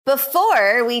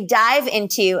Before we dive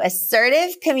into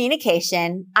assertive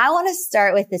communication, I want to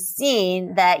start with a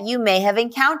scene that you may have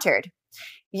encountered.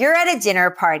 You're at a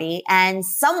dinner party and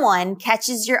someone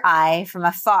catches your eye from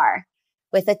afar.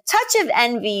 With a touch of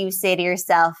envy, you say to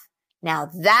yourself, now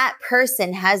that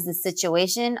person has the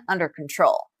situation under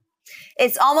control.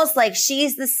 It's almost like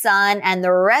she's the sun and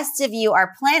the rest of you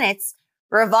are planets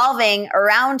revolving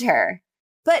around her.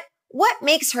 But what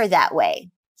makes her that way?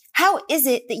 How is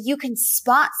it that you can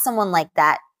spot someone like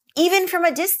that, even from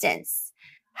a distance?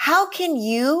 How can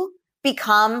you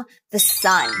become the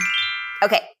sun?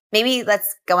 Okay, maybe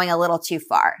that's going a little too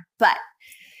far, but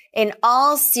in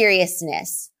all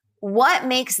seriousness, what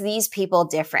makes these people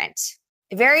different?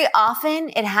 Very often,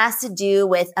 it has to do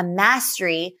with a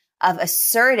mastery of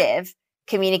assertive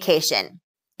communication.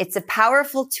 It's a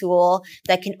powerful tool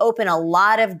that can open a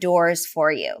lot of doors for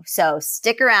you. So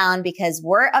stick around because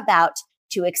we're about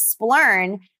to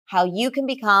explore how you can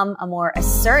become a more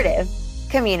assertive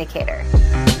communicator.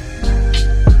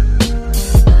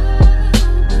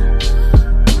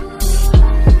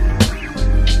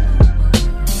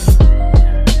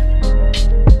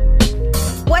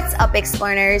 What's up,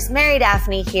 Explorers? Mary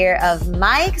Daphne here of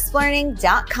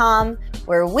myexplorning.com,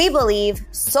 where we believe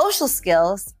social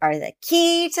skills are the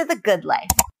key to the good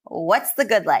life. What's the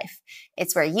good life?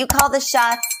 It's where you call the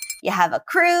shots, you have a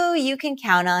crew you can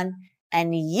count on,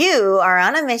 and you are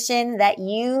on a mission that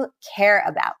you care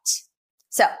about.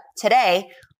 So today,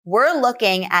 we're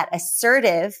looking at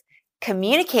assertive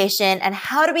communication and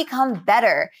how to become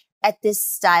better at this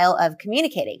style of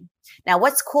communicating. Now,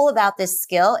 what's cool about this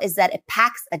skill is that it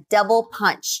packs a double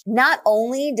punch. Not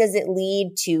only does it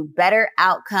lead to better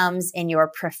outcomes in your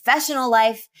professional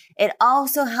life, it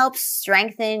also helps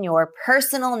strengthen your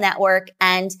personal network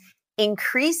and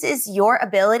increases your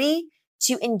ability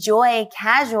to enjoy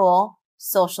casual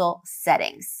social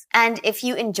settings. And if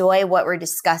you enjoy what we're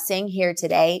discussing here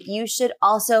today, you should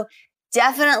also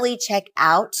definitely check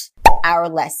out our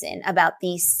lesson about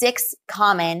the 6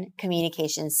 common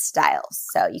communication styles.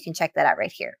 So you can check that out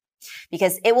right here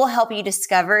because it will help you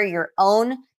discover your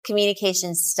own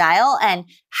communication style and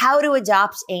how to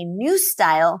adopt a new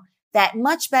style that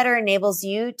much better enables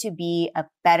you to be a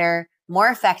better, more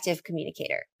effective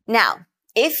communicator. Now,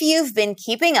 if you've been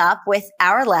keeping up with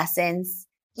our lessons,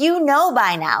 you know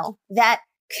by now that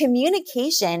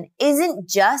communication isn't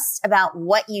just about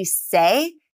what you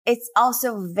say. It's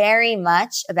also very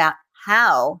much about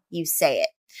how you say it.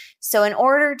 So in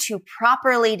order to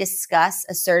properly discuss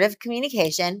assertive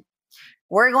communication,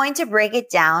 we're going to break it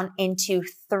down into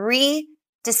 3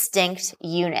 distinct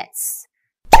units: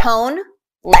 tone,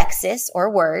 lexis or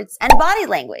words, and body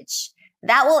language.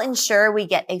 That will ensure we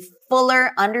get a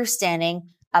fuller understanding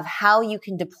of how you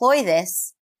can deploy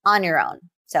this on your own.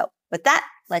 So with that,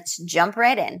 let's jump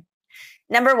right in.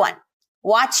 Number 1,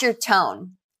 watch your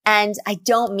tone. And I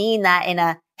don't mean that in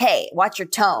a, hey, watch your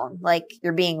tone, like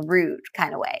you're being rude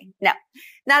kind of way. No,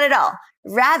 not at all.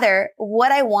 Rather,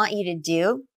 what I want you to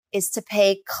do is to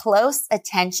pay close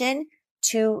attention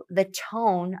to the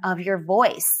tone of your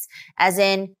voice. As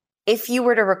in, if you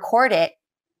were to record it,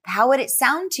 how would it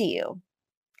sound to you?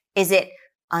 Is it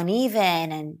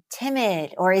uneven and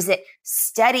timid, or is it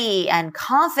steady and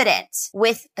confident?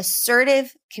 With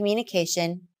assertive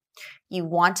communication, you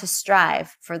want to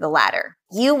strive for the latter.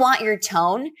 You want your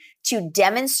tone to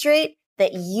demonstrate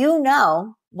that you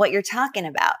know what you're talking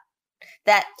about.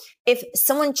 That if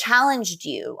someone challenged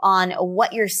you on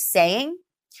what you're saying,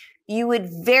 you would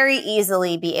very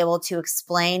easily be able to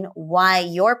explain why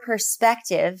your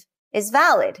perspective is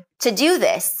valid. To do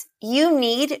this, you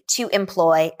need to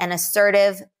employ an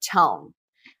assertive tone.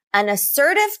 An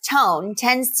assertive tone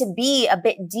tends to be a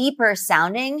bit deeper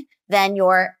sounding than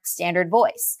your standard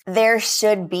voice. There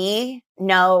should be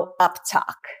no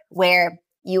uptalk where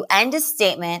you end a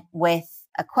statement with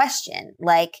a question,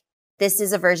 like, this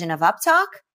is a version of uptalk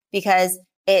because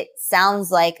it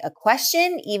sounds like a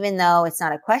question, even though it's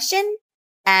not a question,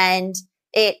 and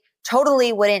it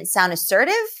totally wouldn't sound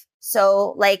assertive.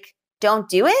 So don't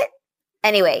do it.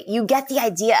 Anyway, you get the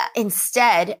idea.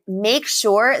 Instead, make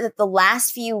sure that the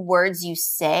last few words you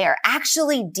say are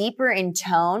actually deeper in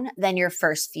tone than your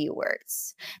first few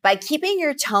words. By keeping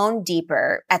your tone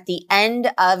deeper at the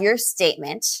end of your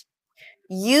statement,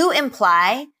 you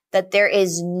imply that there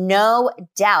is no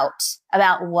doubt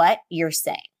about what you're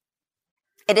saying.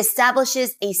 It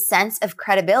establishes a sense of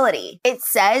credibility. It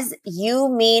says you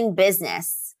mean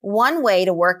business. One way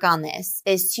to work on this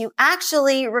is to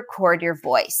actually record your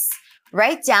voice.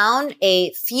 Write down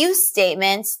a few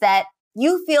statements that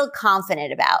you feel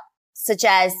confident about, such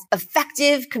as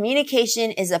effective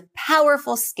communication is a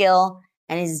powerful skill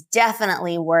and is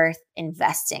definitely worth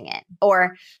investing in.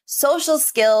 Or social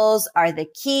skills are the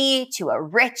key to a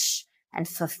rich and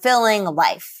fulfilling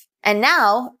life. And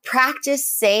now practice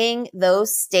saying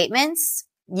those statements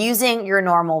using your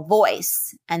normal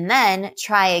voice. And then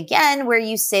try again where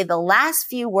you say the last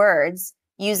few words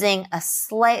using a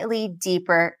slightly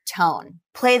deeper tone.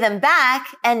 Play them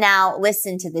back and now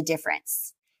listen to the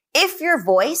difference. If your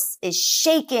voice is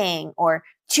shaking or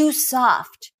too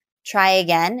soft, try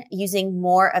again using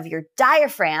more of your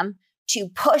diaphragm to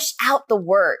push out the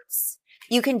words.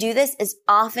 You can do this as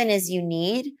often as you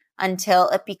need until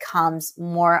it becomes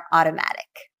more automatic.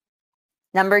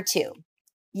 Number 2,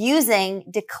 using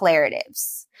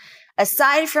declaratives.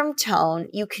 Aside from tone,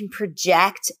 you can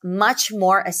project much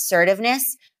more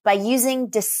assertiveness by using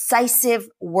decisive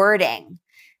wording.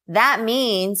 That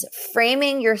means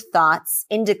framing your thoughts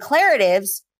in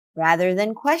declaratives rather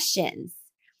than questions.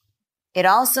 It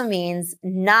also means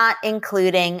not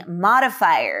including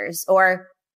modifiers or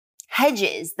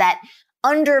hedges that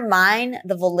undermine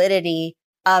the validity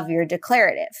of your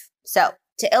declarative. So,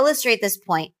 to illustrate this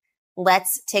point,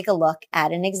 let's take a look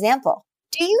at an example.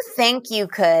 Do you think you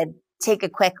could take a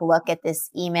quick look at this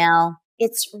email?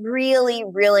 It's really,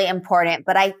 really important,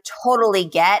 but I totally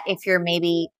get if you're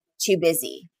maybe too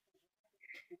busy.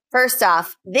 First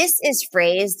off, this is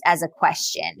phrased as a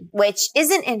question, which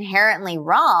isn't inherently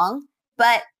wrong,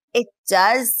 but it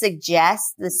does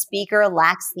suggest the speaker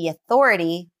lacks the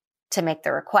authority to make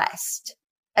the request.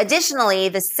 Additionally,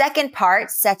 the second part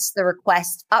sets the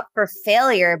request up for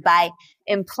failure by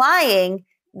implying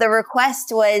the request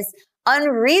was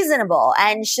unreasonable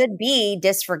and should be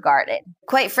disregarded.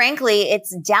 Quite frankly,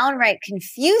 it's downright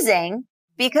confusing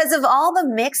because of all the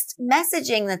mixed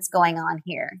messaging that's going on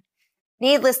here.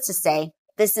 Needless to say,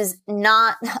 this is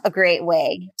not a great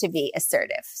way to be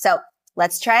assertive. So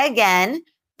let's try again,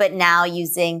 but now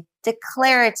using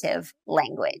declarative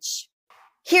language.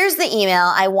 Here's the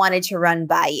email I wanted to run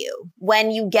by you. When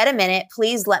you get a minute,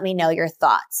 please let me know your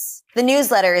thoughts. The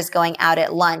newsletter is going out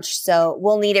at lunch, so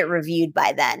we'll need it reviewed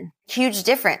by then. Huge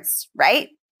difference, right?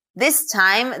 This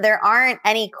time, there aren't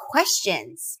any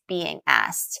questions being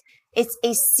asked. It's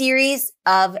a series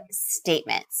of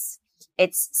statements.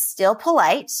 It's still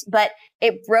polite, but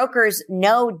it brokers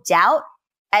no doubt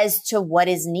as to what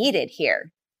is needed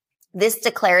here. This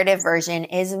declarative version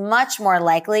is much more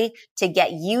likely to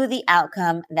get you the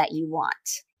outcome that you want.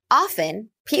 Often,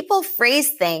 people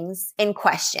phrase things in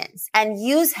questions and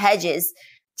use hedges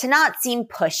to not seem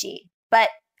pushy. But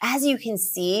as you can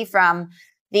see from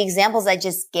the examples I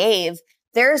just gave,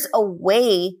 there's a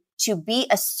way to be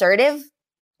assertive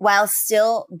while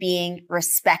still being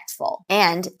respectful.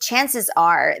 And chances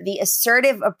are the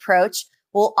assertive approach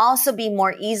will also be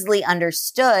more easily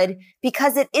understood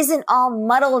because it isn't all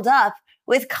muddled up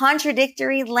with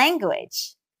contradictory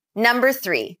language. Number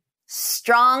 3,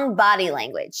 strong body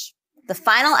language. The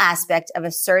final aspect of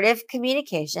assertive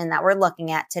communication that we're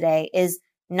looking at today is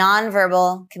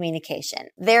nonverbal communication.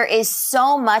 There is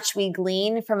so much we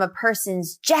glean from a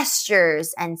person's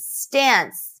gestures and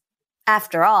stance.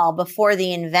 After all, before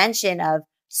the invention of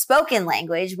spoken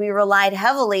language, we relied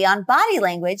heavily on body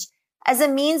language as a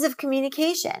means of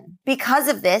communication. Because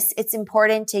of this, it's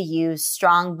important to use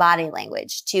strong body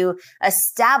language to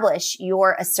establish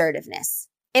your assertiveness.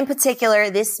 In particular,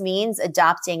 this means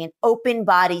adopting an open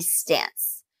body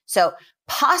stance. So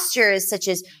postures such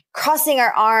as crossing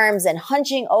our arms and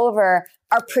hunching over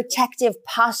are protective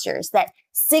postures that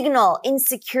signal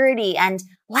insecurity and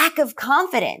lack of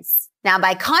confidence. Now,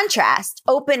 by contrast,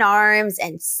 open arms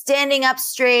and standing up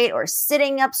straight or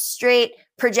sitting up straight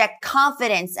project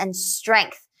confidence and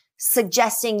strength,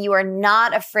 suggesting you are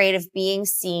not afraid of being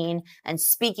seen and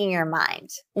speaking your mind.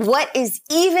 What is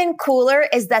even cooler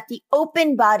is that the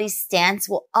open body stance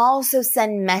will also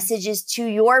send messages to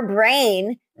your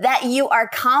brain that you are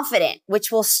confident,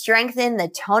 which will strengthen the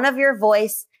tone of your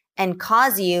voice and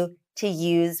cause you to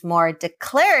use more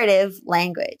declarative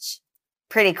language.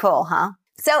 Pretty cool, huh?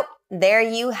 So there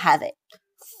you have it.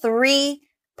 3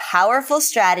 powerful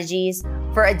strategies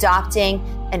for adopting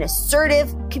an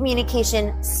assertive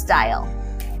communication style.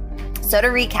 So to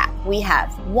recap, we have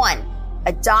 1,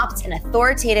 adopt an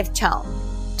authoritative tone.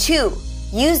 2,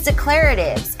 use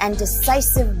declaratives and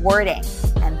decisive wording.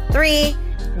 And 3,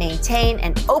 maintain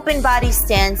an open body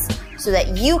stance so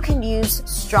that you can use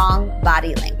strong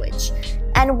body language.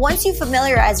 And once you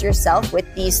familiarize yourself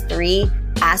with these 3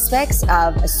 aspects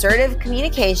of assertive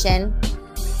communication,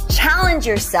 challenge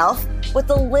yourself with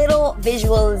a little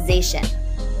visualization.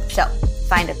 So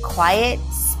find a quiet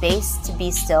space to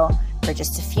be still for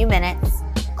just a few minutes.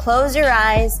 Close your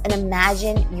eyes and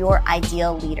imagine your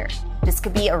ideal leader. This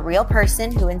could be a real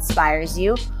person who inspires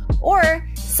you or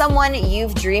someone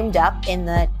you've dreamed up in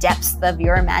the depths of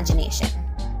your imagination.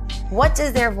 What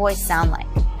does their voice sound like?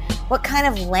 What kind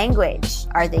of language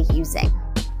are they using?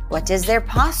 What does their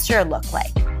posture look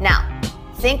like? Now,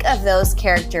 think of those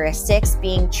characteristics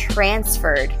being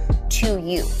transferred to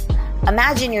you.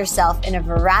 Imagine yourself in a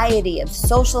variety of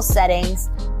social settings,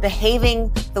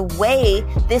 behaving the way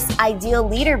this ideal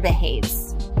leader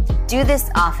behaves. Do this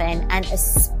often, and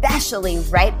especially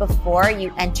right before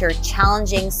you enter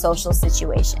challenging social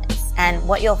situations. And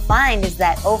what you'll find is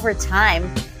that over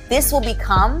time, this will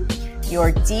become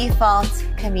your default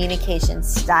communication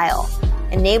style,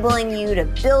 enabling you to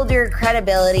build your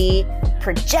credibility,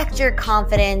 project your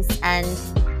confidence, and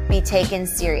be taken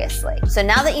seriously. So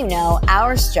now that you know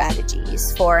our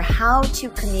strategies for how to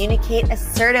communicate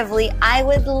assertively, I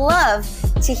would love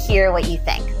to hear what you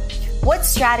think. What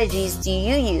strategies do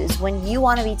you use when you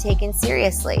want to be taken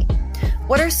seriously?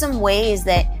 What are some ways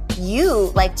that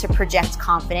you like to project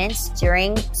confidence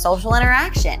during social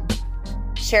interaction?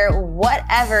 Share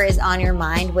whatever is on your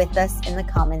mind with us in the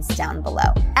comments down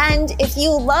below. And if you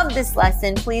love this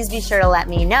lesson, please be sure to let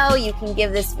me know. You can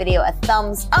give this video a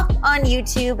thumbs up on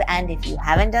YouTube. And if you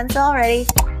haven't done so already,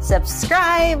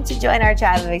 subscribe to join our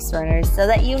tribe of explorers so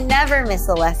that you never miss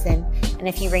a lesson. And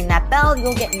if you ring that bell,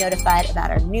 you'll get notified about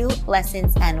our new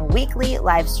lessons and weekly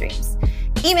live streams.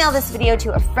 Email this video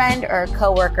to a friend or a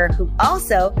coworker who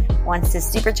also wants to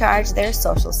supercharge their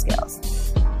social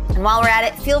skills. And while we're at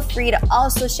it, feel free to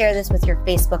also share this with your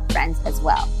Facebook friends as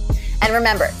well. And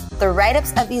remember, the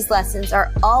write-ups of these lessons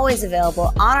are always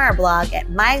available on our blog at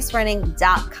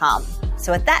myexplorning.com.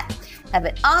 So with that, have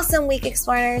an awesome week,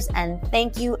 Explorers, and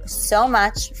thank you so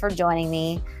much for joining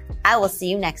me. I will see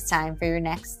you next time for your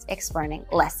next Exploring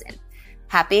lesson.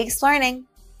 Happy exploring!